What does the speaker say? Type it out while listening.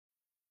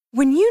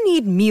When you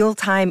need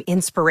mealtime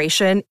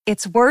inspiration,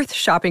 it's worth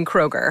shopping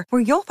Kroger,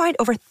 where you'll find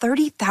over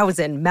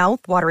 30,000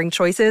 mouth-watering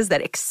choices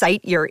that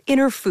excite your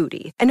inner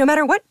foodie. And no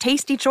matter what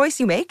tasty choice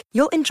you make,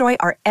 you'll enjoy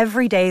our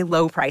everyday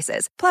low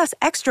prices, plus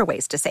extra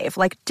ways to save,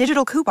 like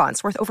digital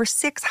coupons worth over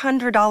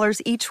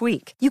 $600 each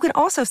week. You can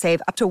also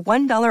save up to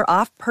 $1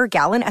 off per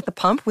gallon at the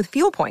pump with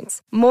fuel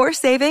points. More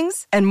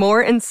savings and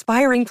more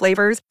inspiring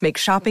flavors make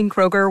shopping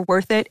Kroger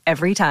worth it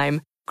every time.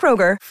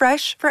 Kroger,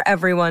 fresh for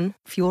everyone.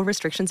 Fuel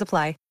restrictions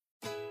apply.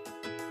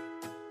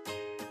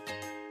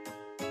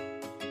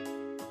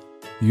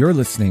 You're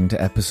listening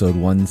to episode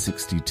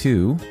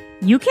 162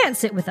 You Can't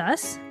Sit With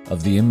Us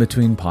of the In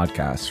Between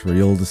podcast, where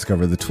you'll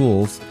discover the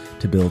tools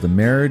to build a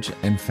marriage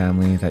and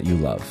family that you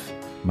love.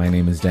 My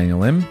name is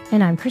Daniel Im.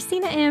 And I'm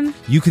Christina Im.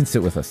 You can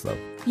sit with us, though.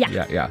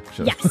 Yeah.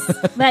 Sure.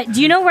 Yes. But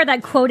do you know where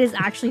that quote is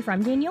actually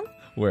from, Daniel?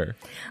 Where?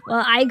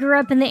 Well, I grew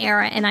up in the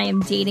era, and I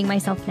am dating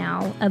myself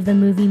now, of the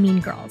movie Mean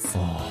Girls.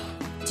 Oh.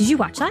 Did you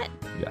watch that?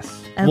 Yes.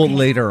 Okay. Well,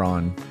 later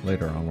on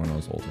when I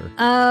was older.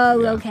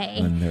 Oh, Yeah, okay.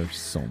 And they're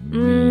so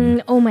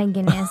mean. Oh my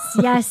goodness.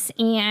 Yes.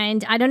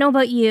 And I don't know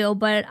about you,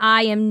 but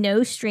I am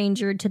no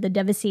stranger to the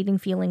devastating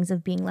feelings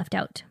of being left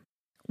out.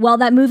 Well,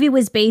 that movie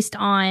was based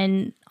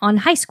on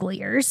high school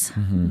years,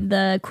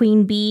 the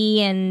queen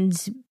bee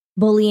and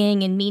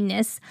bullying and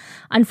meanness.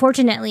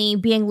 Unfortunately,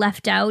 being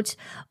left out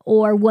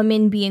or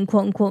women being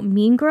quote unquote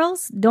mean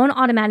girls don't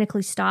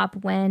automatically stop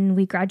when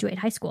we graduate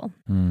high school.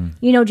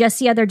 You know, just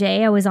the other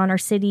day, I was on our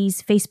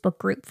city's Facebook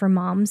group for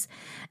moms,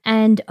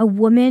 and a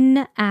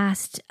woman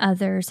asked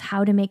others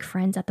how to make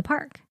friends at the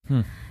park.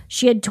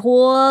 She had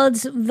told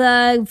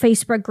the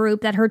Facebook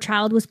group that her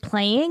child was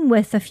playing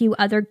with a few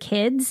other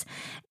kids,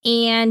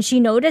 and she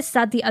noticed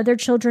that the other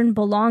children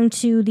belonged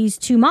to these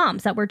two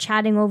moms that were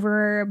chatting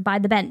over by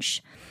the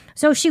bench.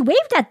 So she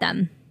waved at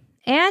them,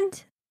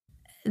 and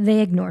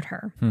they ignored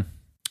her.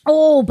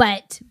 Oh,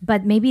 but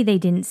maybe they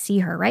didn't see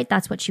her, right?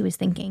 That's what she was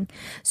thinking.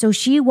 So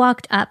she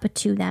walked up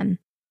to them.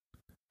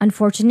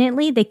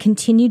 Unfortunately, they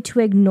continued to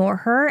ignore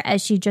her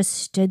as she just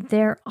stood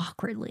there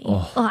awkwardly.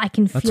 Oh, I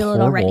can feel it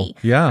already.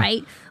 Yeah.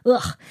 Right?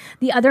 Ugh.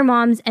 The other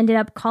moms ended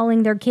up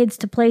calling their kids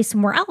to play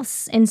somewhere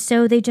else. And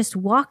so they just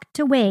walked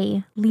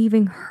away,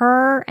 leaving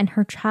her and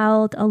her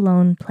child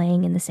alone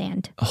playing in the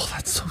sand. Oh,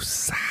 that's so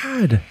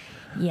sad.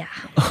 Yeah.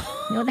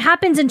 You know, it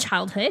happens in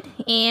childhood.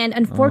 And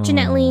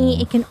unfortunately,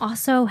 it can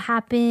also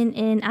happen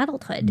in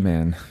adulthood.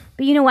 Man.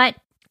 But you know what?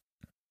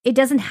 It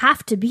doesn't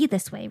have to be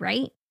this way,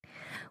 right?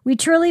 We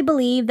truly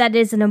believe that it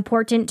is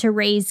important to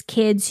raise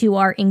kids who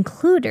are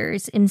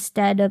includers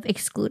instead of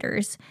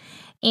excluders.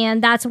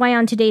 And that's why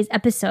on today's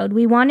episode,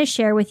 we want to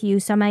share with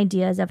you some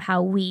ideas of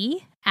how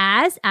we,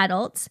 as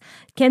adults,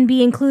 can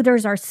be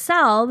includers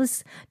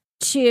ourselves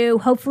to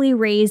hopefully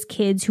raise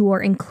kids who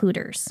are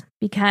includers,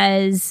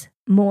 because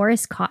more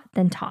is caught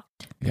than taught.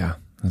 Yeah,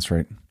 that's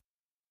right.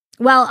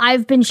 Well,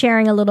 I've been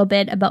sharing a little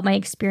bit about my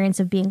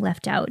experience of being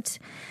left out.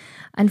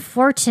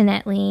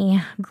 Unfortunately,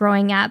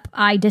 growing up,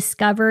 I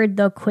discovered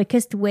the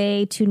quickest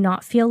way to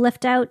not feel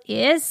left out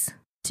is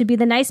to be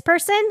the nice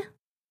person?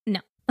 No.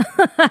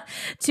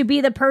 To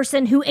be the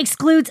person who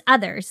excludes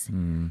others.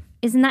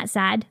 Isn't that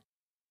sad?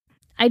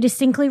 I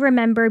distinctly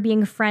remember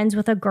being friends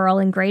with a girl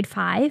in grade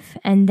 5,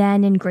 and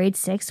then in grade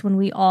 6, when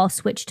we all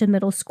switched to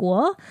middle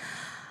school,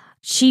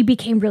 she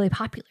became really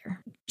popular.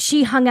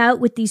 She hung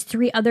out with these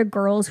 3 other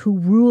girls who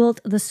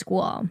ruled the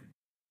school.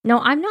 Now,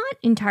 I'm not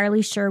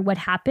entirely sure what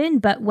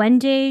happened, but one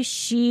day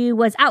she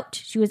was out.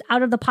 She was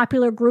out of the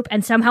popular group,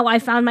 and somehow I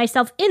found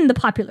myself in the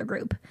popular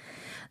group.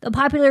 The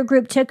popular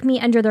group took me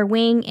under their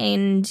wing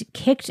and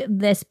kicked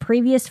this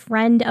previous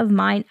friend of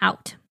mine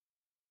out.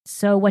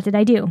 So what did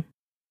I do?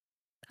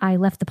 I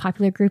left the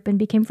popular group and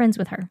became friends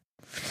with her.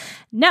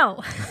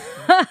 No.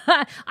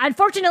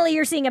 Unfortunately,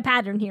 you're seeing a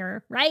pattern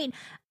here, right?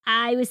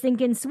 I was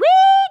thinking sweet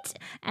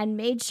and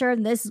made sure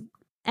this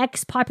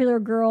ex-popular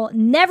girl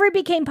never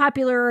became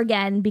popular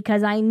again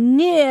because I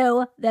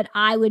knew that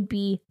I would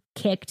be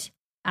kicked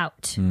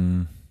out.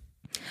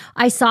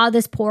 I saw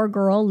this poor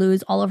girl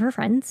lose all of her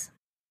friends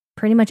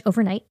pretty much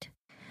overnight.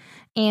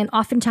 And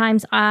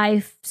oftentimes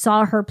I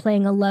saw her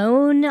playing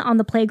alone on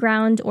the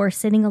playground or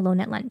sitting alone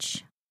at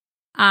lunch.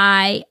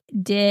 I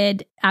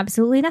did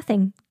absolutely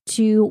nothing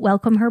to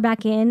welcome her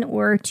back in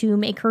or to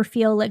make her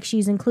feel like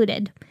she's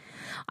included.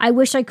 I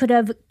wish I could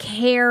have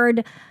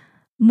cared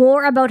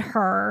more about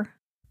her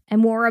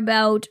and more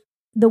about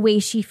the way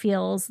she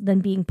feels than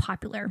being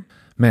popular.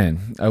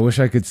 Man, I wish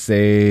I could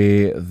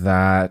say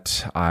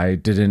that I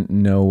didn't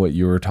know what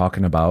you were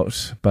talking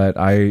about, but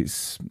I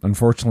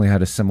unfortunately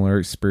had a similar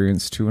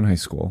experience too in high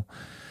school.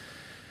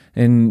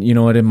 And you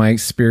know what, in my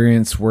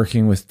experience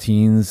working with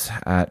teens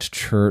at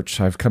church,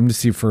 I've come to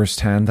see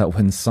firsthand that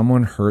when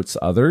someone hurts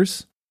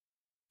others,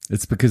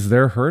 it's because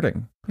they're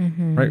hurting,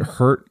 right?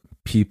 Hurt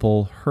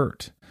people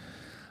hurt.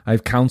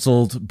 I've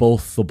counseled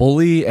both the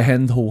bully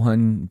and the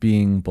one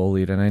being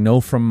bullied. And I know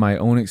from my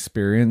own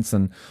experience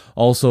and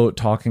also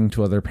talking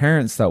to other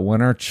parents that when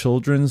our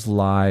children's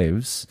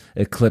lives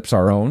eclipse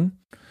our own,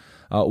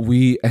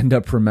 we end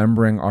up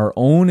remembering our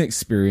own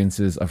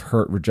experiences of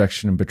hurt,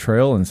 rejection, and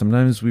betrayal. And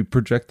sometimes we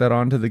project that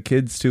onto the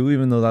kids too,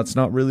 even though that's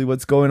not really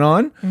what's going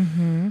on.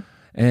 Mm-hmm.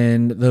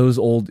 And those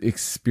old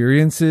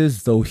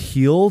experiences, though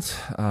healed,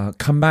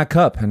 come back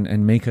up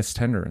and make us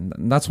tender.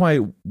 And that's why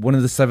one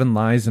of the 7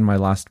 lies in my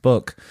last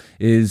book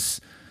is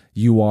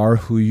you are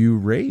who you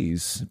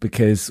raise,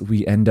 because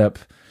we end up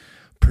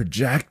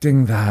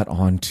projecting that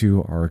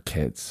onto our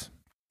kids.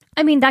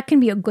 I mean, that can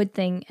be a good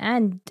thing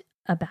and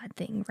a bad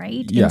thing,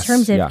 right? Yes, in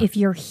terms of if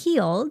you're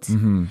healed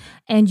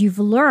and you've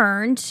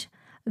learned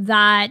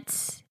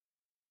that,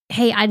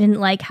 hey, I didn't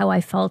like how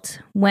I felt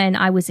when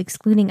I was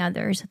excluding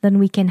others, then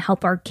we can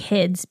help our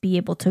kids be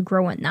able to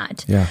grow in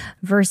that. Yeah.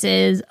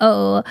 Versus,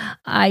 oh,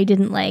 I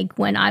didn't like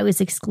when I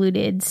was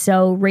excluded.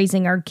 So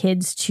raising our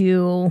kids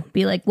to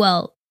be like,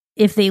 well,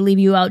 if they leave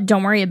you out,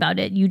 don't worry about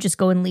it. You just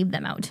go and leave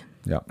them out.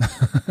 Yeah.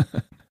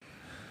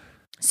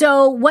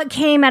 So what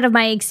came out of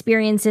my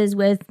experiences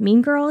with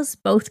Mean Girls,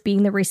 both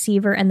being the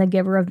receiver and the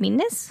giver of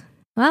meanness?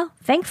 Well,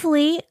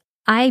 thankfully,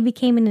 I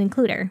became an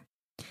includer.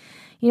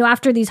 You know,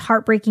 after these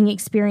heartbreaking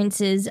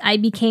experiences, I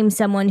became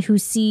someone who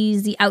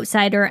sees the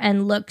outsider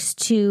and looks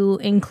to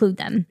include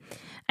them.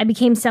 I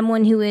became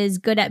someone who is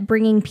good at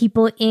bringing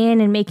people in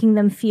and making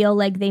them feel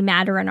like they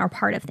matter and are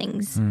part of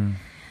things.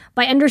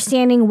 By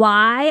understanding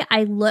why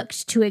I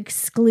looked to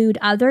exclude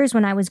others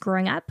when I was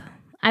growing up,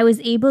 I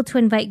was able to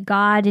invite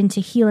God into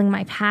healing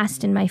my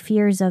past and my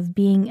fears of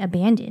being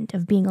abandoned,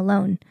 of being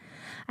alone.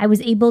 I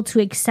was able to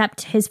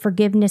accept his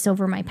forgiveness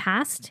over my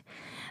past.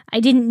 I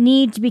didn't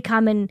need to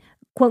become an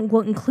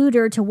quote-unquote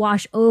includer to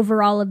wash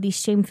over all of these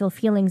shameful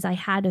feelings I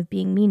had of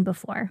being mean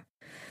before.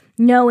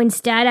 No,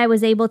 instead, I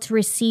was able to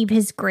receive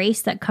his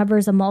grace that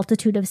covers a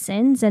multitude of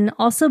sins and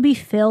also be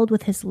filled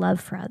with his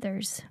love for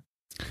others.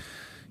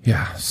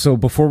 Yeah, so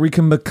before we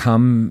can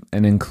become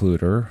an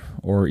includer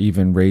or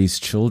even raise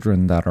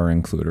children that are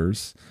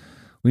includers,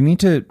 we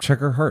need to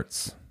check our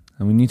hearts,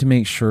 and we need to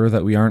make sure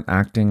that we aren't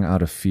acting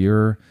out of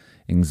fear,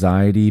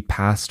 anxiety,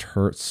 past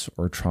hurts,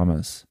 or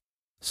traumas.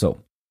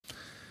 So,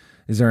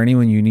 is there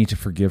anyone you need to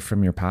forgive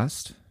from your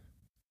past?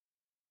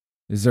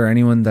 Is there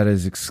anyone that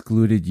has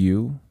excluded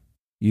you,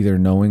 either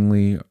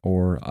knowingly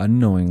or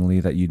unknowingly,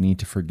 that you need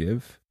to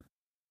forgive?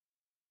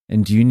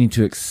 And do you need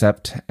to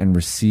accept and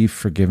receive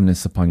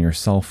forgiveness upon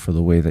yourself for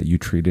the way that you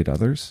treated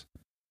others?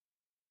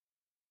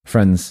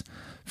 Friends,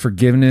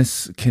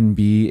 forgiveness can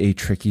be a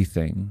tricky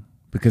thing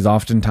because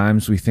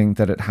oftentimes we think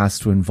that it has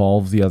to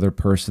involve the other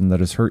person that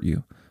has hurt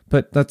you.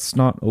 But that's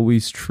not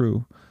always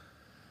true.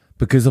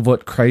 Because of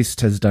what Christ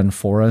has done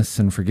for us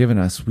and forgiven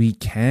us, we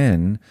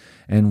can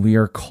and we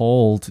are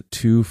called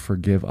to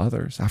forgive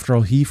others. After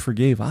all, he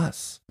forgave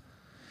us.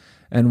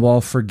 And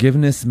while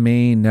forgiveness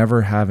may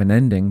never have an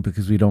ending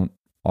because we don't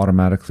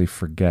automatically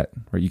forget,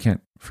 right? You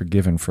can't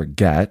forgive and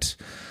forget.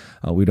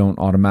 We don't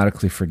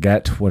automatically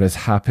forget what has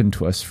happened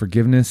to us.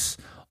 Forgiveness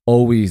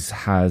always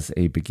has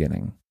a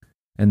beginning.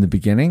 And the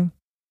beginning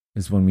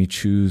is when we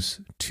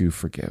choose to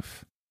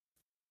forgive.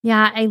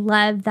 Yeah, I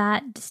love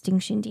that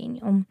distinction,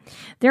 Daniel.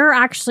 There are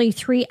actually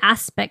 3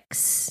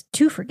 aspects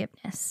to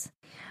forgiveness.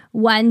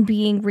 One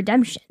being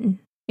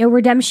redemption. You know,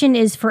 redemption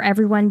is for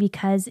everyone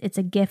because it's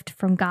a gift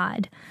from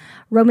God.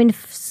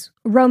 Romans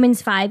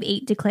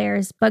 5:8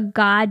 declares, "But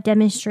God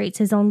demonstrates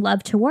his own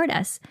love toward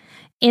us,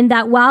 in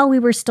that while we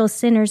were still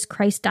sinners,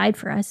 Christ died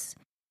for us."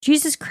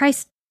 Jesus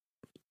Christ,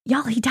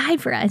 y'all, he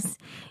died for us.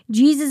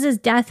 Jesus'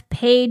 death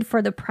paid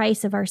for the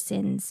price of our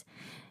sins.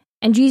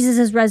 And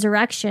Jesus'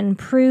 resurrection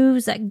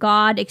proves that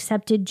God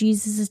accepted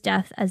Jesus'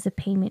 death as a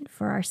payment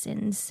for our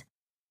sins.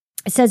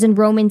 It says in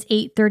Romans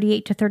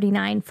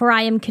 8:38-39, "For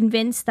I am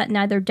convinced that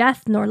neither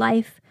death nor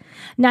life,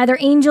 neither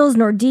angels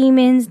nor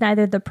demons,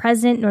 neither the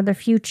present nor the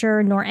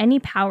future, nor any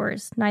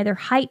powers, neither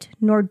height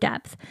nor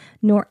depth,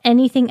 nor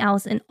anything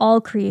else in all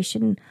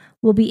creation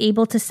will be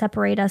able to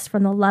separate us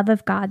from the love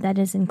of God that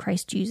is in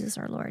Christ Jesus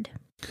our Lord."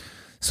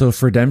 So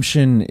if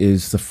redemption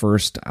is the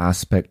first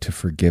aspect to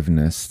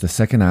forgiveness, the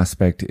second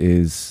aspect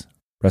is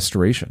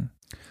restoration.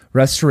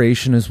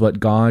 Restoration is what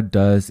God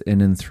does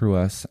in and through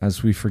us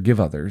as we forgive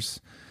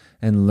others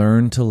and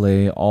learn to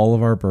lay all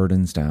of our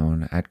burdens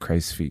down at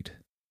Christ's feet.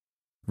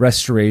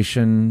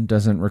 Restoration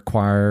doesn't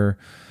require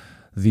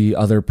the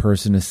other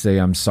person to say,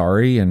 "I'm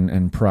sorry,"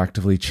 and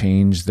proactively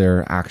change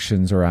their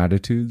actions or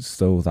attitudes,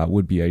 though that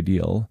would be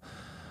ideal.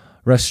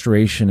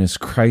 Restoration is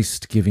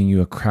Christ giving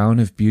you a crown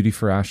of beauty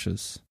for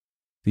ashes,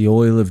 the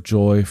oil of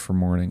joy for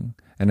mourning,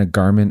 and a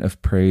garment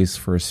of praise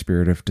for a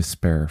spirit of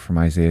despair, from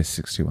Isaiah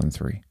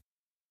 61:3.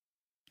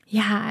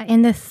 Yeah,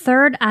 and the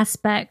third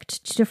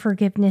aspect to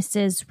forgiveness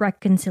is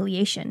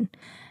reconciliation.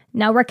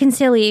 Now,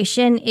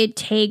 reconciliation, it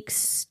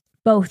takes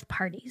both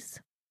parties.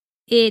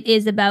 It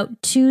is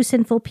about 2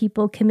 sinful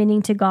people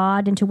committing to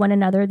God and to one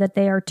another that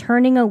they are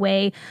turning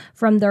away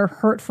from their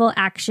hurtful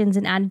actions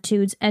and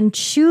attitudes and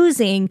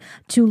choosing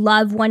to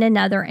love one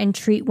another and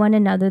treat one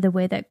another the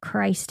way that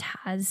Christ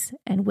has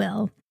and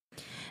will.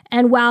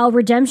 And while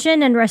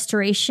redemption and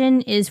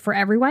restoration is for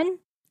everyone,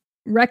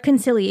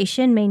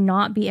 reconciliation may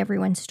not be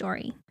everyone's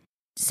story.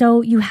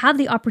 So you have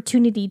the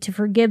opportunity to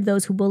forgive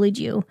those who bullied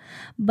you,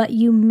 but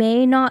you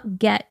may not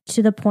get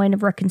to the point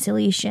of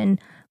reconciliation,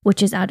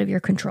 which is out of your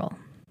control.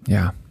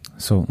 Yeah.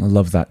 So I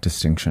love that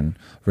distinction: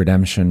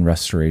 redemption,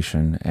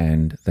 restoration,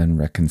 and then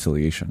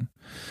reconciliation.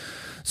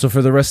 So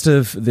for the rest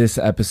of this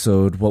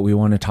episode, what we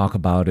want to talk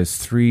about is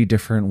 3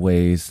 different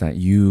ways that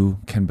you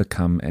can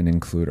become an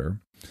includer.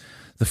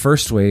 The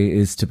first way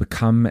is to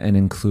become an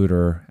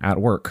includer at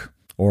work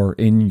or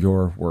in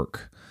your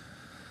work.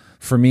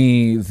 For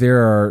me,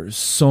 there are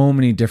so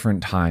many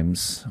different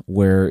times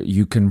where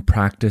you can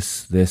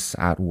practice this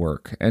at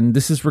work. And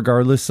this is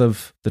regardless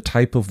of the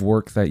type of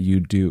work that you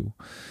do.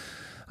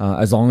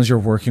 As long as you're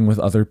working with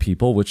other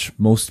people, which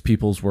most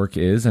people's work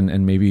is,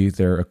 and maybe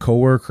they're a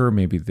coworker,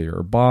 maybe they're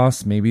a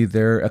boss, maybe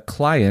they're a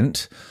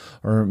client,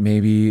 or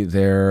maybe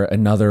they're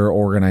another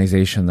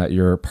organization that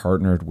you're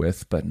partnered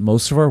with. But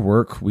most of our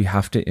work, we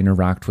have to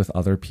interact with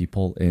other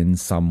people in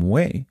some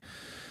way.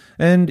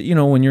 And,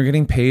 when you're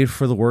getting paid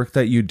for the work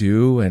that you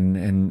do,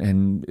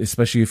 and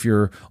especially if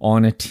you're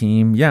on a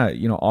team,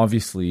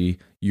 obviously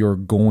you're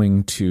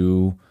going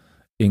to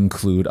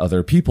include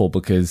other people,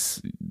 because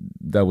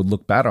that would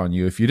look bad on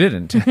you if you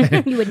didn't.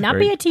 You would not right?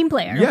 be a team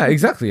player. Yeah,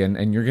 exactly.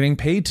 And you're getting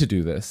paid to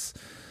do this.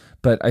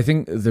 But I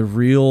think the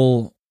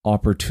real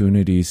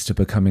opportunities to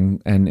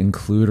becoming an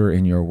includer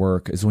in your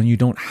work is when you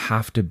don't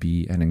have to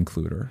be an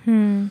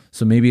includer.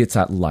 So maybe it's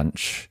at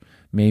lunch.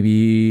 Maybe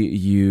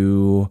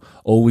you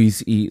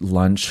always eat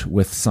lunch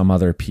with some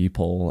other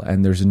people,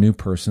 and there's a new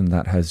person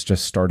that has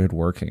just started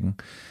working.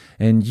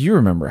 And you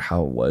remember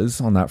how it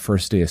was on that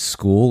first day of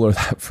school or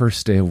that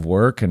first day of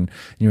work. And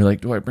you're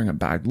like, do I bring a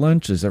bagged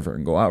lunch? Does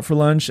everyone go out for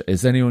lunch?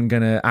 Is anyone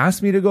going to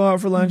ask me to go out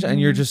for lunch?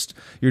 And you're just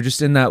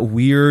in that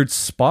weird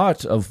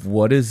spot of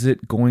what is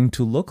it going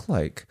to look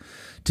like?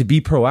 To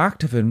be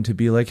proactive and to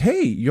be like,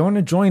 hey, you want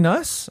to join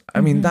us?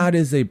 I mean, that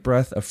is a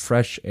breath of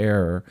fresh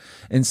air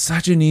and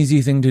such an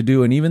easy thing to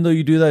do. And even though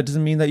you do that, it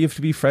doesn't mean that you have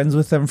to be friends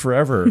with them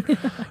forever,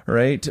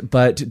 right?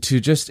 But to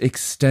just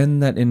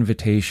extend that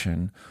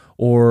invitation.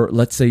 Or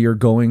let's say you're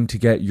going to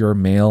get your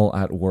mail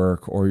at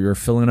work, or you're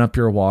filling up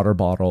your water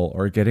bottle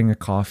or getting a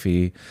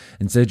coffee.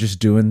 Instead of just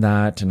doing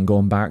that and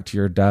going back to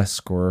your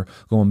desk or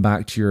going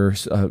back to your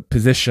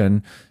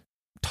position,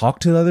 talk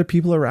to the other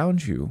people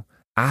around you.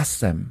 Ask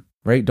them,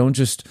 right? Don't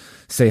just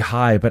say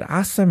hi, but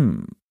ask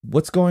them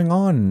what's going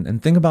on,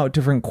 and think about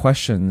different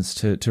questions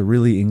to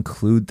really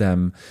include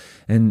them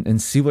and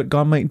see what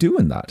God might do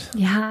in that.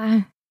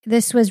 Yeah.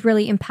 This was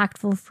really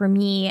impactful for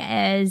me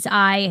as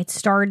I had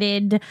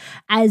started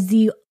as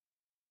the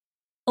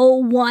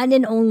one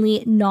and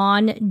only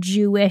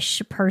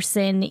non-Jewish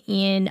person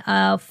in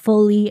a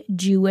fully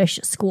Jewish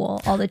school.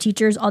 All the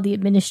teachers, all the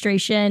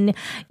administration,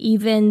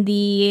 even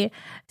the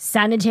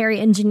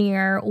sanitary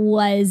engineer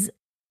was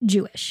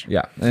Jewish.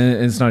 Yeah.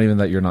 And it's not even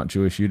that you're not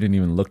Jewish. You didn't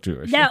even look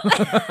Jewish. No.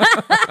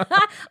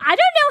 I don't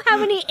know how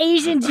many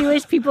Asian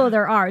Jewish people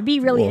there are. It'd be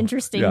really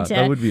interesting to.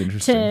 That would be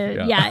interesting.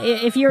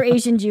 If you're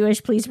Asian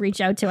Jewish, please reach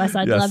out to us.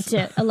 I'd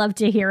love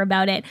to hear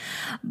about it.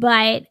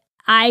 But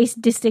I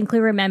distinctly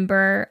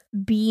remember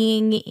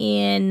being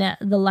in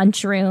the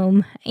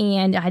lunchroom,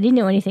 and I didn't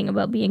know anything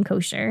about being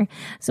kosher.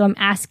 So I'm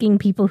asking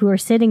people who are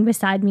sitting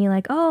beside me,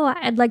 like, oh,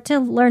 I'd like to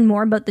learn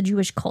more about the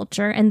Jewish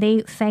culture. And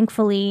they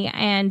thankfully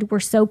and were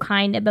so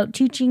kind about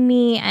teaching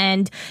me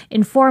and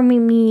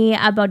informing me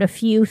about a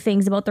few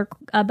things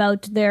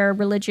about their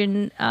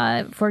religion,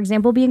 for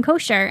example, being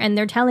kosher. And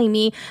they're telling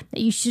me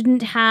that you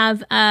shouldn't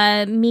have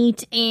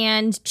meat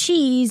and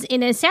cheese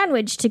in a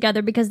sandwich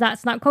together because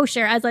that's not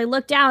kosher. As I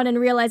look down and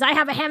realize I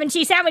have a ham and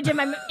cheese sandwich in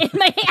my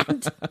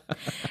hand.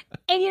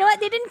 And you know what?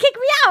 They didn't kick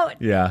me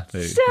out. Yeah.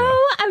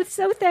 I'm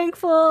so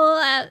thankful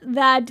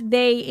that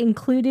they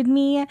included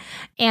me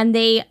and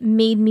they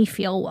made me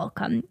feel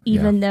welcome,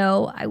 even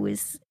though I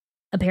was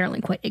apparently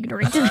quite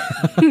ignorant.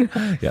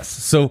 Yes.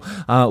 So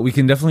we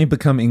can definitely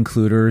become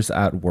includers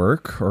at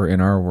work or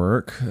in our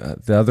work.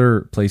 The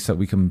other place that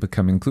we can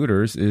become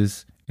includers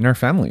is in our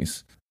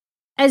families.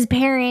 As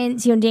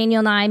parents, Daniel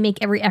and I make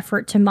every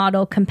effort to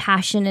model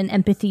compassion and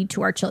empathy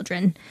to our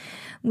children.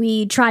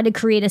 We try to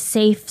create a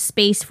safe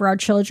space for our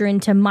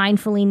children to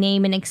mindfully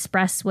name and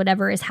express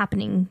whatever is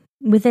happening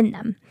within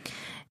them.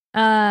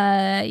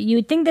 You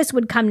would think this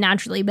would come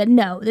naturally, but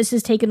no, this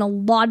has taken a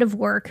lot of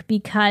work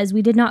because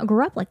we did not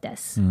grow up like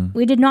this.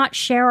 We did not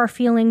share our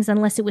feelings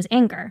unless it was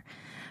anger.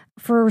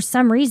 For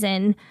some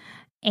reason,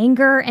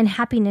 anger and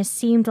happiness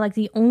seemed like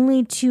the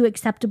only two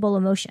acceptable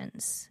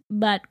emotions.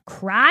 But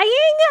crying?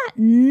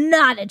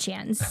 Not a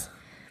chance.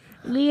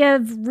 We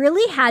have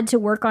really had to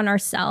work on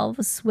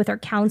ourselves with our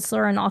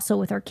counselor and also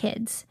with our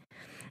kids.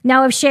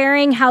 Now, if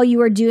sharing how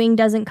you are doing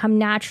doesn't come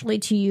naturally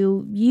to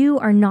you, you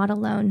are not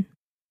alone.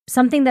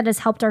 Something that has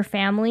helped our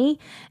family,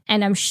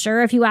 and I'm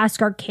sure if you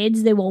ask our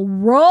kids, they will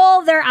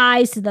roll their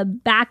eyes to the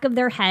back of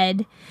their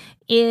head,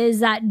 is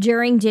that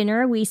during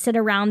dinner, we sit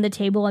around the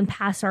table and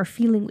pass our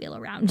feeling wheel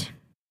around.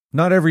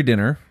 Not every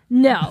dinner.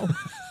 No.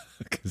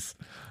 Because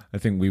I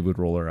think we would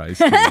roll our eyes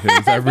too.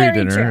 It's every Very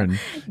dinner, true.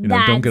 and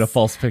don't get a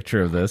false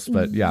picture of this,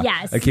 but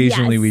Yes,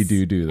 occasionally yes.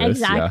 we do this.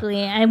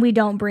 Exactly. And we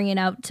don't bring it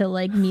out to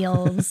like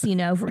meals,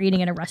 if we're eating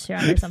in a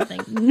restaurant or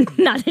something.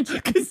 Not a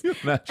chance.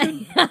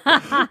 Imagine.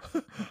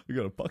 We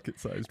got a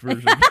bucket-sized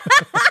version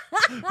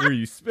where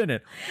you spin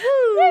it.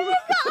 There you go.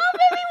 Oh,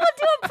 maybe we'll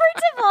do a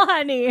principle,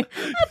 honey.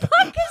 A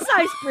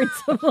pocket-sized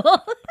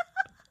principle.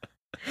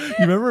 You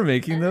remember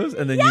making those,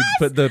 and then you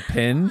put the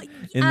pin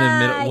in the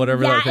middle,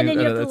 whatever that thing, and then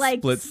you have that to like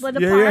splits. split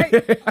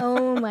apart. Yeah.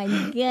 Oh my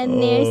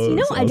goodness! Oh,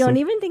 that's I don't awesome.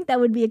 even think that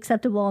would be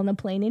acceptable on the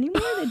plane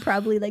anymore. They'd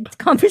probably like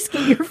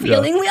confiscate your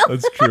feeling wheel.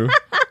 That's true.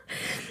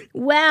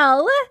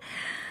 Well,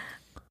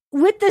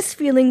 with this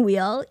feeling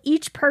wheel,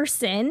 each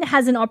person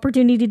has an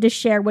opportunity to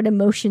share what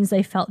emotions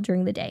they felt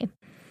during the day.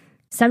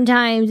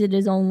 Sometimes it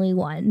is only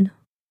one.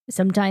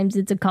 Sometimes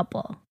it's a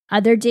couple.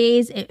 Other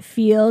days, it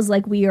feels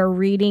like we are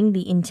reading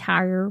the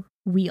entire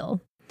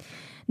wheel.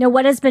 Now,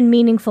 what has been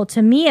meaningful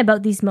to me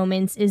about these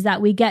moments is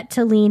that we get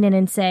to lean in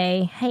and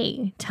say,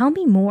 hey, tell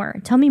me more.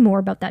 Tell me more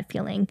about that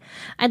feeling.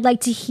 I'd like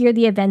to hear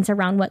the events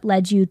around what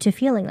led you to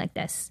feeling like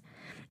this.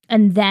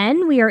 And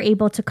then we are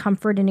able to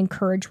comfort and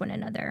encourage one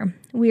another.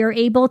 We are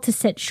able to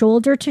sit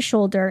shoulder to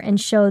shoulder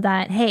and show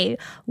that, hey,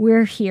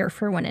 we're here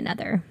for one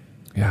another.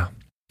 Yeah.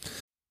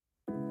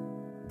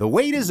 The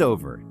wait is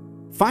over.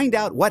 Find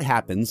out what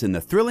happens in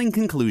the thrilling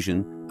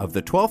conclusion of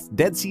the 12th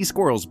Dead Sea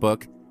Squirrels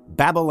book,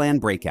 Babylon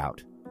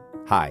Breakout.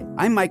 Hi,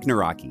 I'm Mike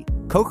Naraki,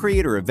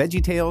 co-creator of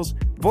VeggieTales,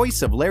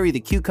 voice of Larry the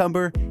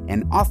Cucumber,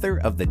 and author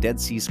of The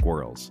Dead Sea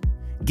Squirrels.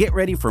 Get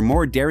ready for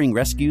more daring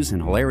rescues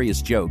and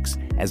hilarious jokes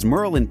as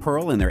Merle and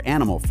Pearl and their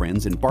animal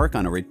friends embark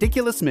on a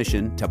ridiculous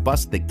mission to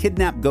bust the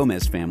kidnapped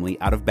Gomez family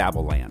out of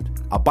Babylon,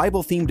 a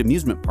Bible-themed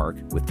amusement park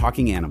with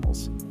talking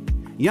animals.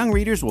 Young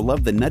readers will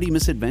love the nutty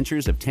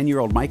misadventures of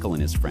 10-year-old Michael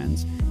and his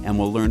friends and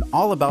will learn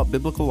all about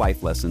biblical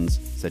life lessons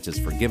such as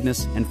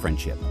forgiveness and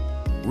friendship.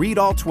 Read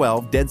all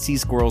 12 Dead Sea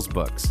Squirrels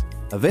books.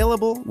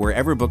 Available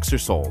wherever books are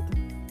sold.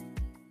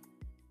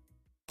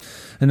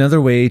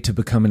 Another way to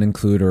become an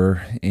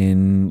includer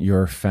in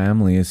your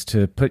family is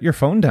to put your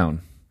phone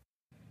down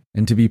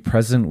and to be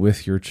present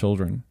with your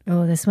children.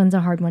 Oh, this one's a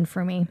hard one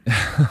for me.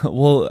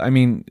 Well, I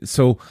mean,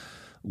 so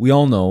we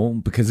all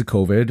know because of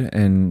COVID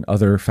and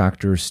other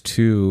factors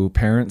too,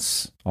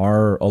 parents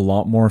are a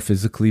lot more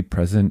physically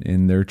present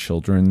in their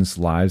children's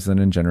lives than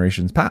in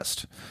generations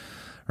past,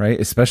 right?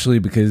 Especially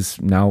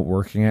because now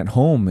working at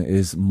home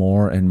is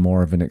more and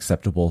more of an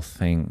acceptable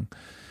thing.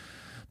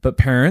 But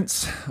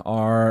parents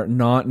are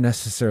not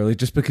necessarily,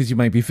 just because you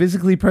might be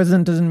physically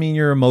present doesn't mean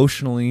you're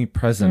emotionally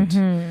present.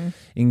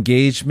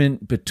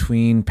 Engagement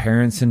between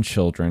parents and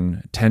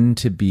children tend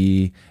to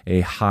be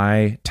a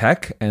high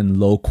tech and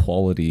low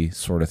quality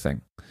sort of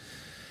thing.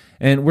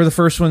 And we're the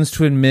first ones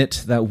to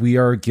admit that we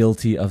are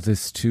guilty of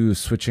this too,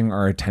 switching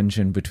our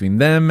attention between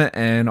them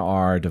and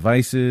our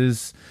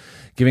devices,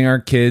 giving our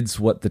kids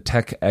what the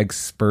tech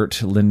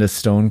expert Linda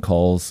Stone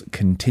calls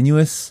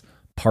continuous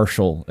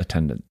partial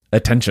attention.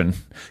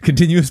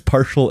 Continuous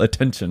partial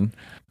attention.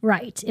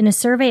 Right. In a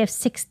survey of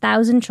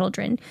 6,000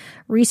 children,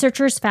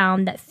 researchers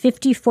found that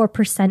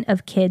 54%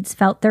 of kids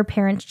felt their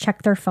parents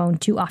check their phone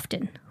too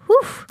often.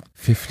 Whew.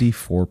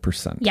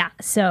 54%. Yeah,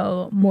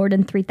 so more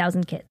than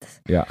 3,000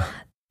 kids. Yeah.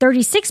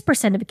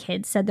 36% of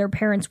kids said their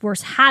parents'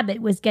 worst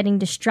habit was getting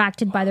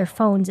distracted by their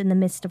phones in the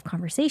midst of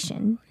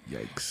conversation.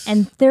 Yikes.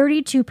 And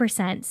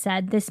 32%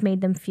 said this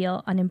made them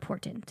feel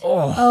unimportant.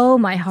 Oh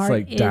my heart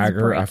It's like is dagger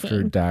breaking.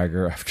 after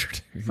dagger after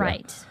dagger. Yeah.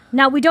 Right.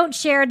 Now, we don't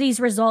share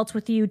these results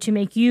with you to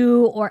make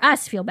you or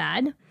us feel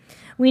bad.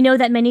 We know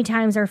that many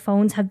times our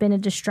phones have been a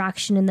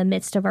distraction in the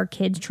midst of our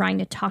kids trying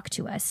to talk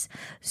to us.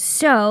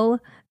 So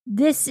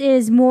this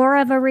is more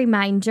of a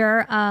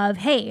reminder of,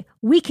 hey,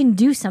 we can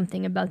do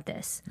something about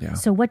this. Yeah.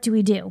 So what do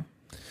we do?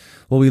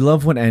 Well, we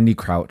love what Andy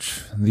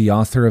Crouch, the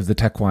author of the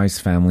TechWise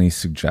Family,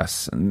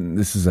 suggests. And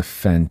this is a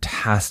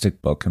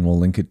fantastic book, and we'll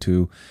link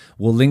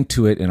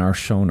to it in our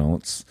show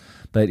notes.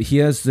 But he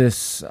has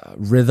this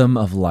rhythm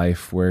of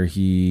life where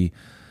he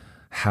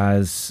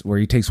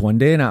takes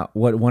 1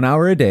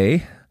 hour a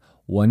day,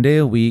 1 day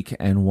a week,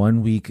 and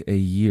 1 week a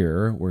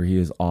year where he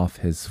is off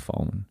his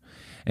phone.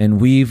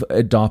 And we've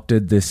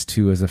adopted this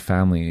too as a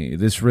family.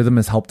 This rhythm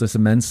has helped us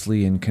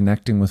immensely in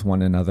connecting with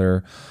one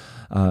another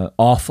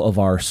off of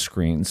our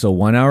screen. So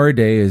 1 hour a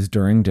day is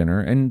during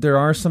dinner. And there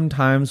are some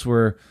times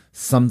where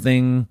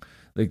something,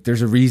 like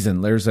there's a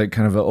reason. There's like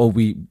kind of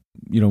we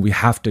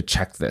have to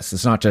check this.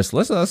 It's not just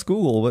let's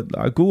Google what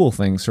Google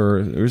thinks,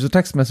 or there's a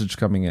text message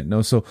coming in.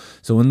 No, so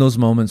in those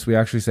moments we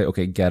actually say,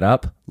 okay, get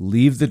up,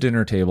 leave the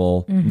dinner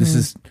table. Mm-hmm. This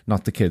is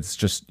not the kids,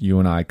 just you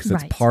and I, because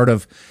it's part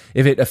of,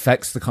 if it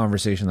affects the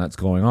conversation that's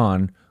going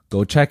on,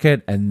 go check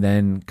it and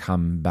then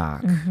come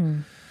back. Mm-hmm.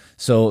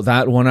 So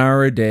that 1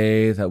 hour a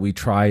day that we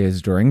try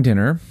is during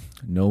dinner,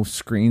 no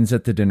screens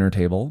at the dinner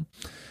table.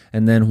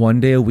 And then 1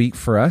 day a week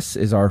for us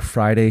is our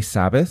Friday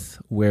Sabbath,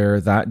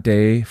 where that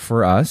day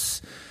for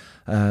us,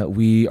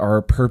 We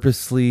are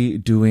purposely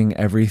doing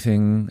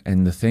everything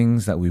and the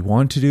things that we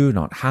want to do,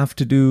 not have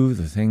to do,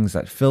 the things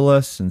that fill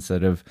us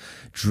instead of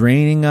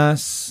draining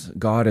us.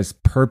 God has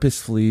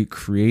purposefully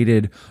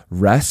created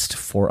rest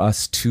for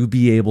us to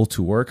be able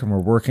to work, and we're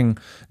working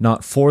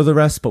not for the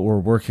rest, but we're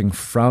working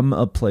from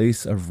a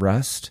place of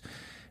rest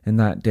in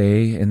that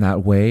day, in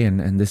that way.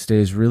 And this day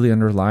is really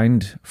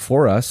underlined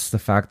for us the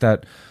fact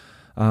that,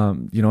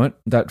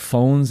 that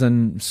phones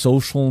and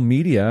social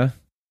media,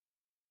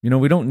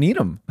 we don't need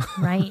them.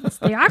 Right.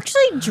 They're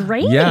actually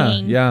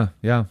draining. Yeah.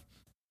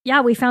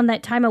 Yeah, we found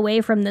that time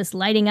away from this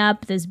lighting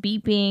up, this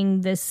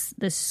beeping, this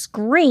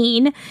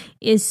screen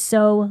is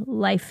so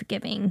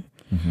life-giving.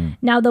 Mm-hmm.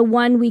 Now, the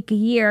 1 week a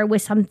year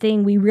was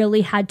something we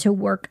really had to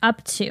work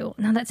up to.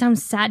 Now, that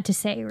sounds sad to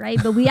say,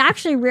 right? But we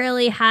actually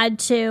really had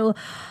to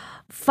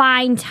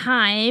find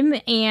time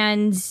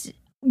and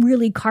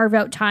really carve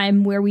out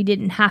time where we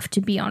didn't have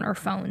to be on our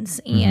phones.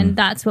 And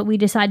that's what we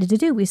decided to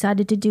do. We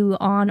decided to do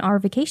on our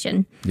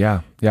vacation.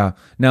 Yeah.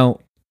 Now,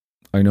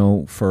 I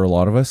know for a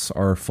lot of us,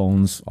 our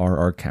phones are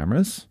our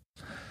cameras.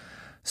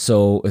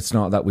 So it's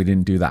not that we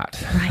didn't do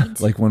that. Right.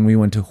 Like when we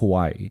went to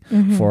Hawaii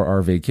for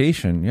our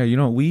vacation,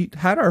 we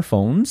had our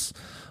phones.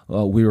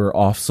 We were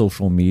off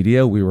social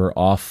media. We were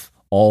off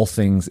all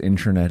things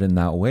internet in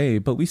that way,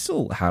 but we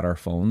still had our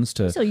phones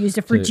to still used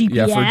it for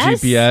GPS. Yeah, for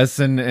GPS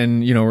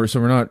and so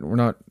we're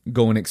not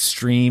going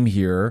extreme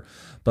here,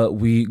 but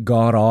we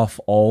got off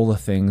all the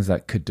things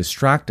that could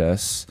distract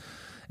us,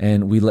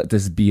 and we let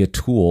this be a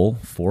tool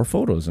for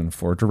photos and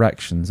for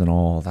directions and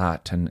all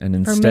that, and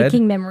instead for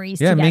making memories.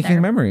 Yeah, together.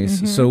 making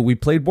memories. So we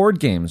played board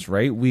games,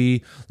 right?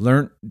 We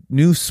learned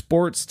new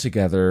sports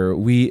together.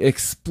 We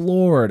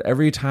explored.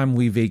 Every time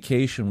we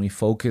vacation, we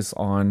focus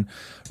on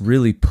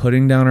really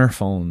putting down our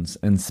phones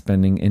and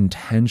spending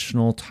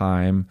intentional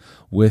time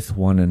with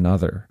one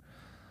another.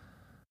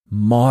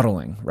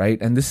 Modeling,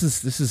 right? And this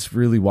is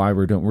really why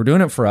we're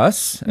doing it for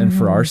us and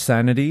for our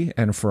sanity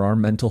and for our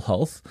mental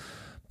health.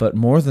 But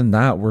more than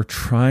that, we're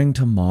trying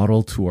to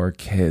model to our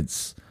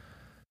kids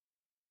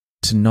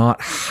to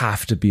not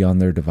have to be on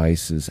their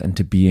devices and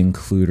to be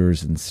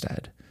includers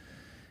instead.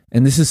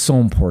 And this is so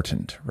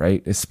important,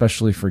 right?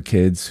 Especially for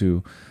kids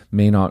who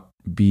may not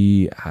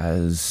be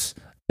as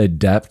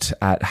adept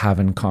at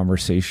having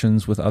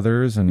conversations with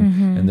others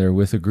and they're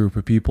with a group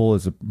of people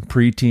as a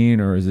preteen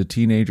or as a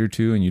teenager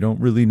too, and you don't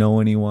really know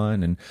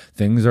anyone and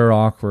things are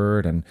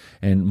awkward and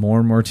more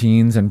and more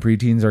teens and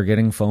preteens are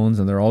getting phones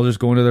and they're all just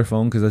going to their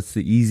phone because that's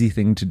the easy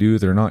thing to do.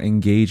 They're not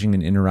engaging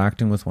and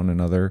interacting with one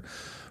another.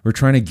 We're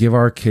trying to give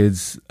our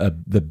kids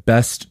the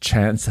best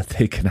chance that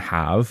they can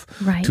have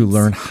to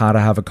learn how to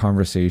have a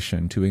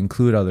conversation, to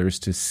include others,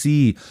 to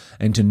see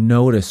and to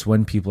notice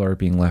when people are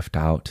being left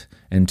out,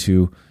 and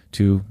to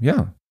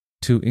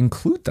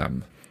include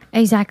them.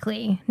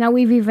 Exactly. Now,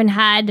 we've even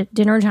had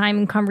dinner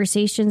time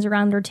conversations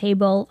around our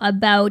table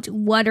about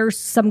what are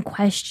some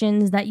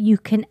questions that you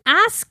can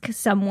ask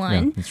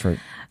someone. Yeah, that's right.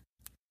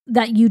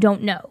 That you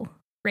don't know,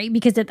 right?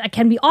 Because it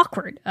can be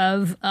awkward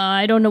of,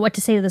 I don't know what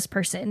to say to this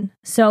person.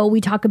 So we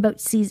talk about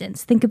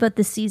seasons. Think about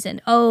the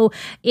season. Oh,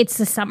 it's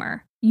the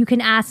summer. You can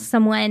ask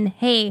someone,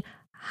 hey,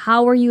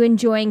 how are you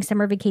enjoying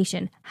summer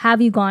vacation?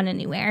 Have you gone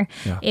anywhere?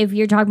 Yeah. If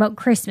you're talking about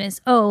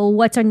Christmas, oh,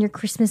 what's on your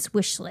Christmas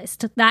wish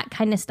list? That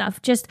kind of stuff.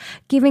 Just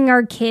giving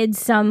our kids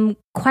some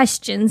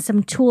questions,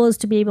 some tools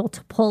to be able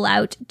to pull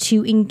out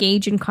to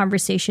engage in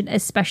conversation,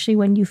 especially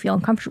when you feel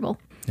uncomfortable.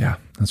 Yeah,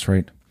 that's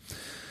right.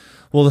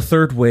 Well, the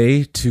third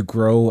way to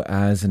grow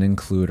as an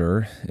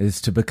includer is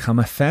to become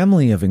a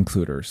family of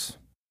includers.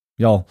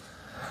 Y'all,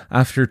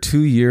 after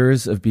 2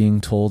 years of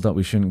being told that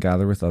we shouldn't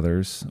gather with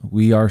others,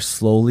 we are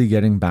slowly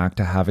getting back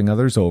to having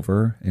others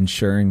over and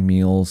sharing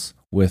meals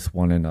with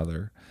one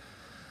another.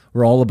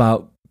 We're all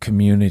about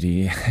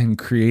community and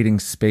creating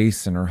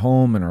space in our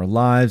home and our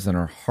lives and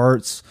our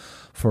hearts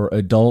for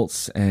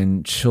adults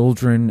and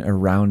children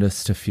around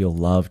us to feel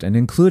loved and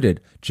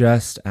included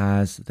just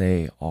as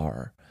they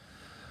are.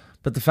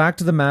 But the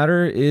fact of the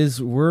matter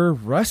is we're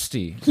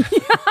rusty.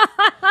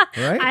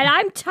 Right? And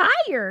I'm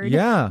tired.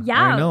 Yeah,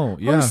 I know.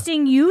 Yeah.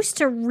 Hosting used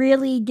to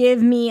really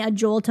give me a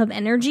jolt of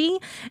energy.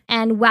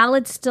 And while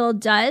it still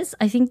does,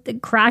 I think the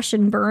crash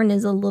and burn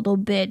is a little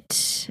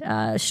bit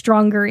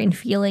stronger in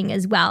feeling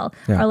as well.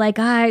 Yeah. Or like,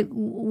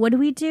 what do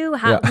we do?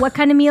 What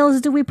kind of meals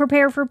do we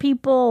prepare for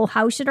people?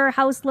 How should our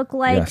house look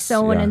like? Yes,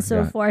 so on and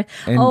so forth.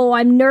 And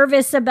I'm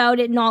nervous about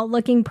it not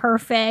looking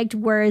perfect.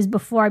 Whereas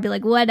before I'd be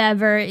like,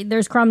 whatever,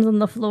 there's crumbs on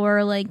the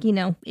floor. Like,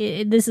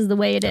 this is the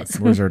way it is.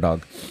 Where's our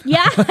dog?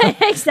 Yeah,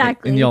 exactly.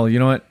 And y'all, you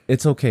know what?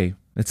 It's okay.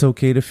 It's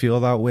okay to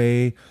feel that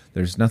way.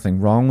 There's nothing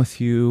wrong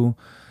with you.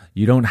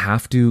 You don't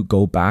have to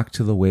go back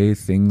to the way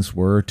things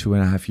were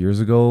 2.5 years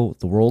ago.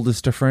 The world is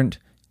different.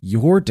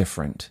 You're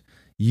different.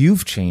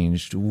 You've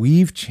changed.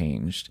 We've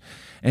changed.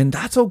 And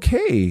that's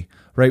okay,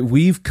 right?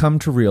 We've come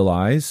to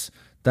realize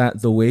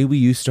that the way we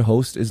used to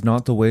host is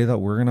not the way that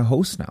we're going to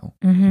host now.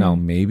 Mm-hmm. Now,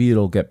 maybe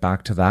it'll get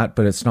back to that,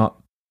 but it's not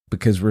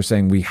because we're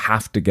saying we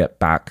have to get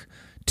back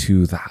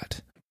to that.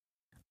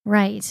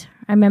 Right.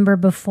 I remember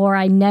before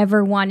I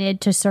never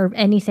wanted to serve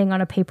anything on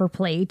a paper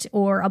plate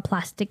or a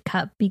plastic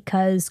cup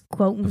because,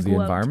 quote unquote, Of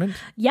the environment?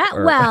 Yeah,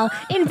 well,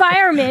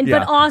 environment, Yeah.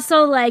 but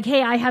also like,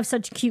 hey, I have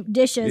such cute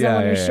dishes. I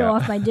want to show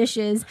off my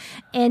dishes.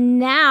 And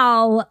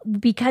now,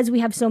 because we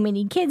have so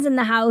many kids in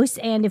the house,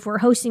 and if we're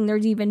hosting,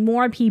 there's even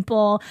more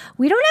people,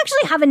 we don't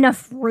actually have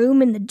enough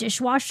room in the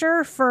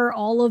dishwasher for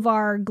all of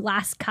our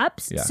glass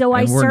cups. Yeah. So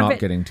and I we're serve not it.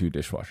 getting 2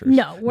 dishwashers.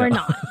 No, we're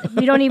not.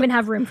 We don't even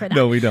have room for that.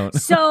 No, we don't.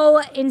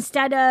 So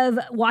instead of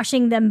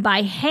washing them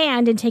by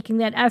hand and taking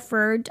that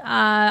effort,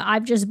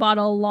 I've just bought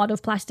a lot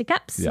of plastic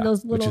cups. Yeah,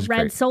 Those which little is red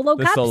great. solo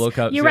The cups. solo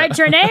cups, You yeah. write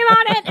your name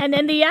on it, and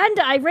in the end,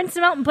 I rinse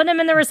them out and put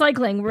them in the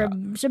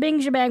recycling.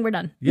 Shebang, shebang, we're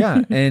done.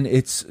 Yeah, and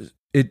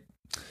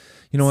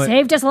you know what?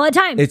 Saved us a lot of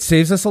time. It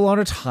saves us a lot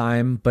of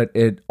time, but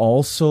it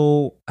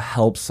also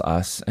helps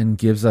us and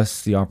gives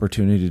us the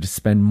opportunity to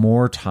spend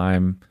more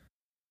time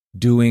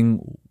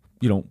doing,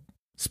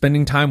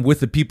 spending time with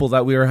the people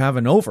that we are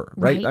having over,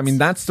 right? Right. I mean,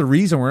 that's the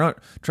reason we're not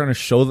trying to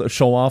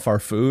show off our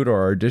food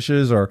or our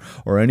dishes or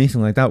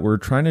anything like that. We're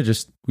trying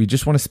to we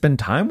just want to spend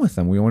time with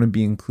them. We want to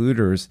be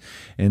includers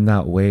in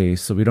that way,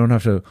 so we don't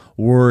have to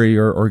worry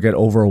or get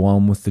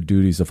overwhelmed with the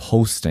duties of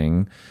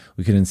hosting.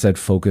 We can instead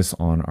focus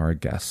on our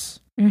guests.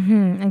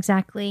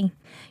 Exactly.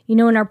 In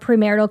our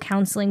premarital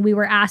counseling, we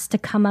were asked to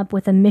come up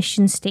with a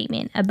mission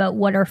statement about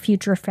what our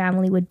future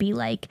family would be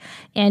like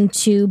and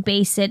to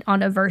base it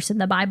on a verse in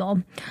the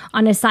Bible.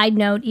 On a side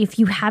note, if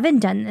you haven't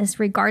done this,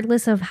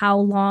 regardless of how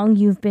long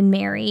you've been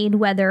married,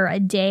 whether a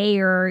day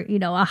or,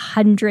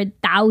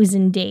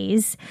 100,000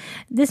 days,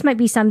 this might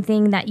be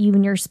something that you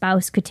and your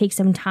spouse could take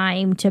some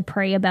time to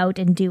pray about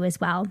and do as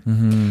well.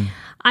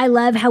 I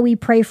love how we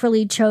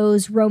prayerfully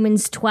chose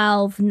Romans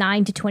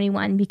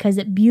 12:9-21 because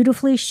it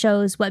beautifully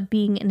shows what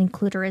being an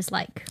includer is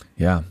like.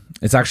 Yeah,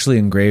 it's actually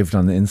engraved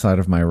on the inside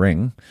of my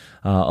ring,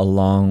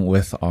 along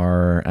with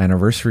our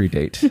anniversary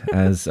date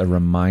as a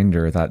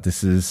reminder that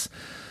this is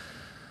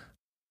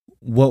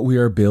what we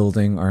are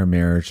building our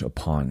marriage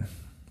upon.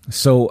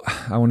 So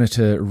I wanted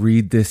to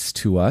read this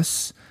to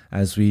us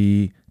as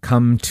we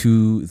come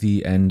to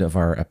the end of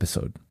our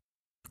episode.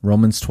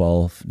 Romans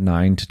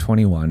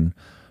 12:9-21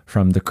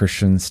 from the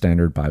Christian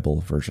Standard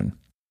Bible version.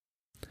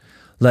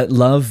 Let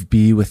love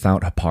be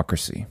without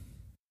hypocrisy.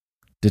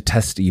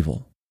 Detest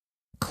evil.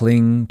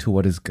 Cling to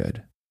what is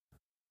good.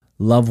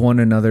 Love one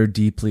another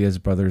deeply as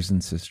brothers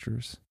and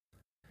sisters.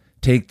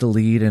 Take the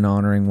lead in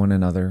honoring one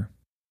another.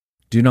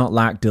 Do not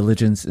lack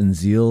diligence and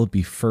zeal.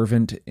 Be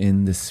fervent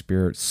in the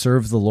Spirit.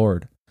 Serve the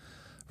Lord.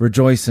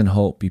 Rejoice in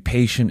hope. Be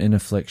patient in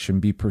affliction.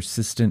 Be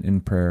persistent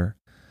in prayer.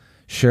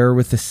 Share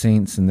with the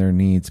saints in their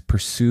needs.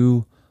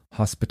 Pursue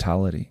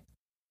hospitality.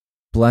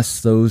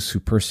 Bless those who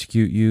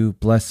persecute you.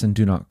 Bless and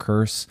do not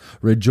curse.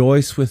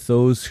 Rejoice with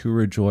those who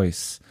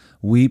rejoice.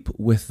 Weep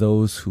with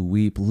those who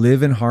weep.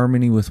 Live in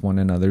harmony with one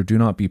another. Do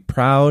not be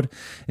proud.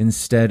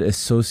 Instead,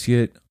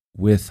 associate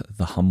with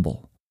the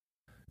humble.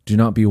 Do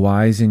not be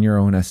wise in your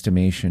own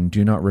estimation.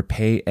 Do not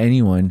repay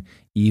anyone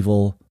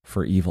evil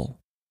for evil.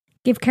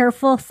 Give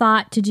careful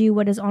thought to do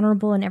what is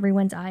honorable in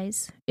everyone's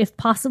eyes. If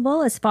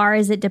possible, as far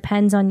as it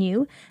depends on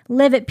you,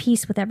 live at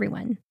peace with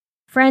everyone.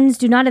 Friends,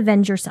 do not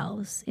avenge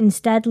yourselves.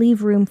 Instead,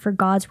 leave room for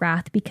God's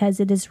wrath,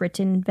 because it is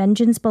written,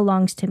 "Vengeance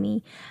belongs to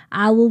me.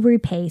 I will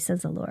repay,"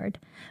 says the Lord.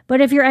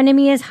 But if your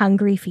enemy is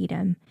hungry, feed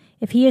him.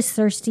 If he is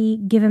thirsty,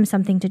 give him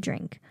something to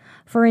drink.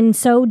 For in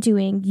so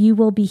doing, you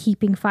will be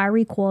heaping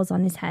fiery coals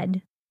on his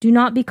head. Do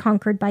not be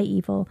conquered by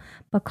evil,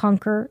 but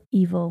conquer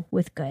evil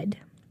with good.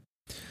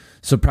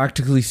 So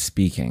practically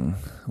speaking,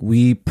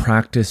 we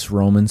practice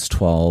Romans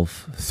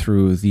 12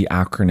 through the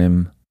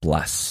acronym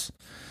BLESS.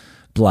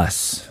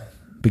 Bless.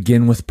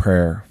 Begin with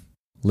prayer.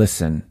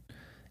 Listen.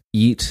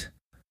 Eat.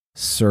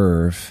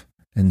 Serve.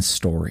 And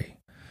story.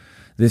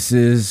 This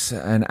is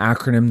an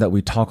acronym that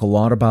we talk a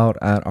lot about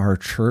at our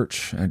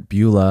church at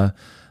Beulah,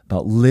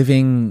 about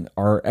living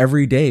our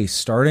everyday,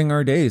 starting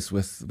our days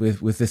with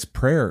this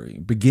prayer,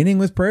 beginning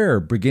with prayer,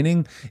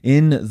 beginning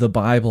in the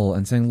Bible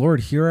and saying,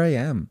 Lord, here I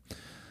am.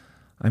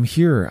 I'm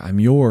here. I'm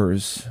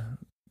yours.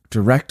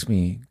 Direct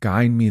me.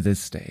 Guide me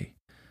this day.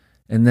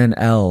 And then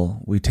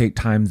L, we take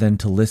time then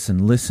to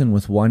listen. Listen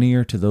with one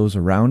ear to those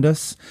around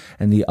us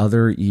and the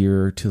other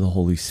ear to the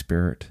Holy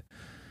Spirit.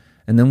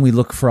 And then we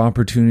look for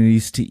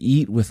opportunities to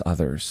eat with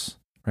others,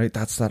 right?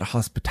 That's that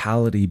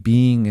hospitality,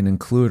 being an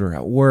includer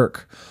at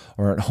work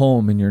or at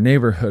home, in your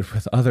neighborhood,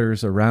 with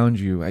others around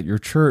you, at your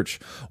church,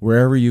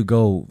 wherever you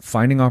go,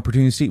 finding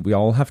opportunities to eat. We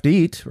all have to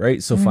eat,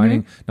 right? So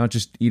finding not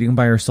just eating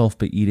by yourself,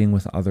 but eating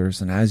with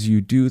others. And as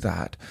you do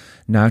that,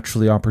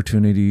 naturally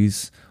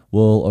opportunities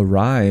will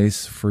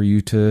arise for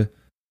you to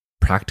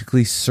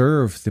practically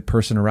serve the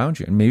person around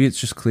you. And maybe it's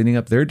just cleaning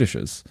up their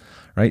dishes,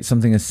 right?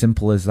 Something as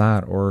simple as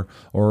that, or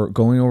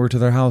going over to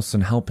their house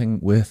and helping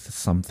with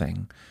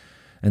something.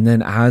 And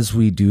then as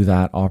we do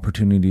that,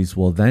 opportunities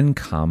will then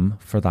come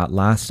for that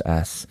last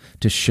S,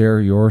 to share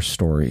your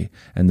story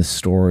and the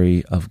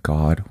story of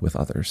God with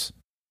others.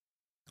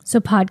 So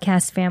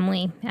podcast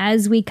family,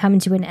 as we come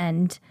to an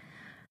end,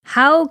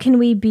 How can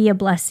we be a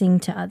blessing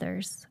to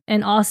others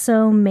and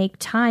also make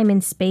time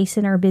and space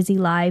in our busy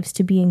lives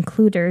to be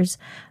includers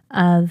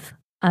of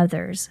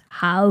others?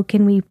 How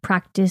can we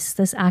practice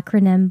this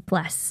acronym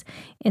BLESS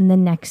in the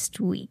next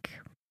week?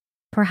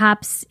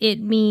 Perhaps it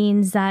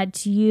means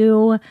that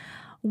you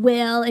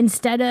will,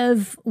 instead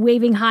of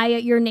waving hi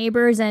at your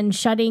neighbors and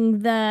shutting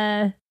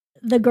the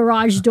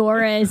garage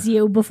door as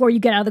you before you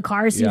get out of the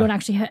car so you don't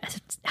actually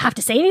have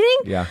to say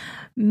anything.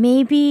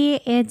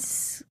 Maybe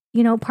it's,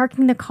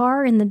 parking the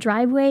car in the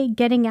driveway,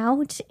 getting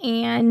out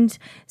and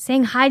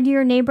saying hi to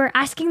your neighbor,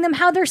 asking them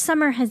how their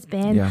summer has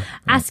been,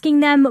 asking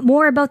them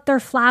more about their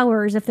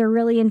flowers if they're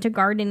really into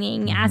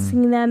gardening,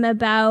 asking them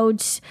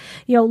about,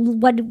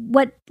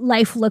 what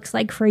life looks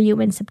like for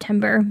you in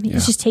September.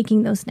 It's just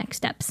taking those next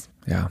steps.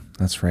 Yeah,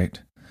 that's right.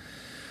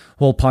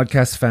 Well,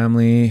 podcast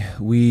family,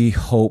 we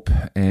hope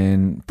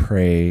and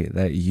pray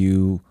that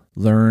you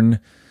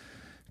learn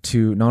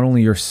to not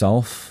only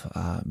yourself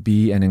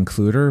be an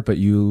includer, but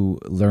you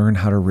learn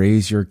how to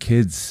raise your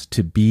kids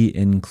to be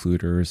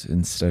includers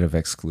instead of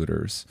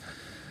excluders.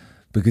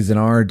 Because in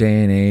our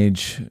day and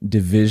age,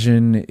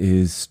 division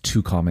is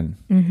too common,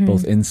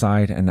 both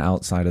inside and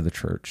outside of the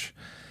church.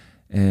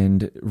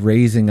 And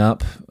raising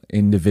up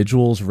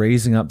individuals,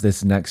 raising up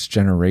this next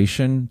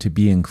generation to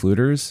be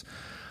includers,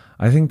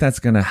 I think that's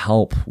going to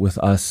help with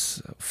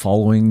us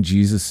following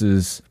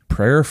Jesus's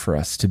prayer for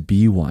us to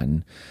be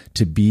one,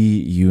 to be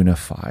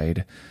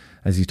unified,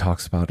 as he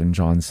talks about in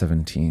John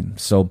 17.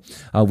 So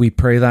we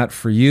pray that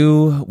for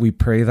you. We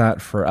pray that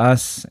for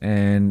us.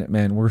 And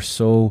man, we're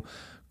so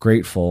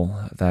grateful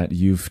that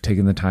you've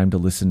taken the time to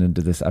listen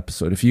into this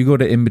episode. If you go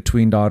to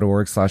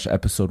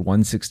inbetween.org/episode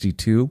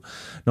 162,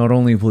 not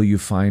only will you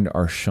find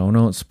our show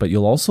notes, but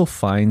you'll also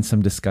find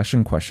some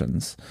discussion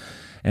questions.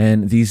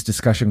 And these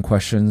discussion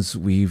questions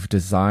we've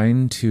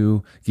designed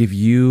to give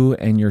you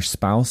and your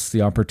spouse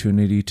the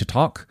opportunity to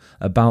talk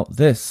about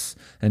this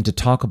and to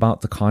talk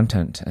about the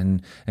content.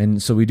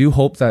 And so we do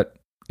hope that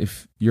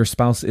if your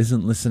spouse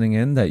isn't listening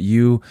in, that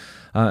you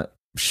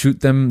shoot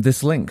them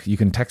this link. You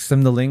can text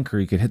them the link, or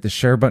you could hit the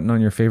share button on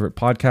your favorite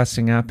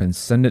podcasting app and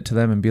send it to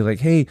them and be like,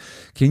 hey,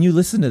 can you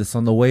listen to this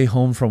on the way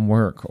home from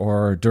work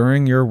or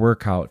during your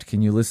workout?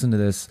 Can you listen to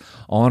this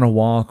on a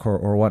walk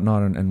or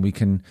whatnot? And we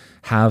can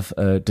have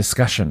a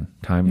discussion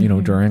time,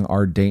 during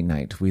our date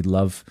night. We'd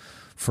love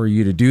for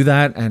you to do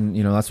that. And,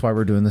 that's why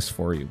we're doing this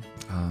for you.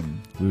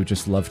 We would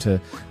just love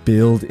to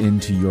build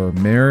into your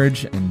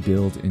marriage and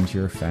build into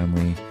your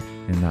family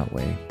in that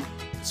way.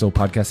 So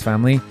podcast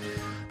family,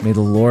 may the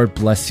Lord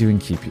bless you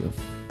and keep you.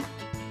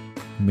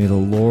 May the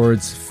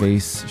Lord's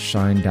face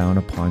shine down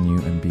upon you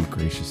and be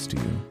gracious to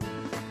you.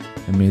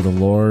 And may the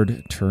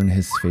Lord turn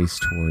his face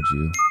towards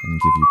you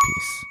and give you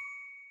peace.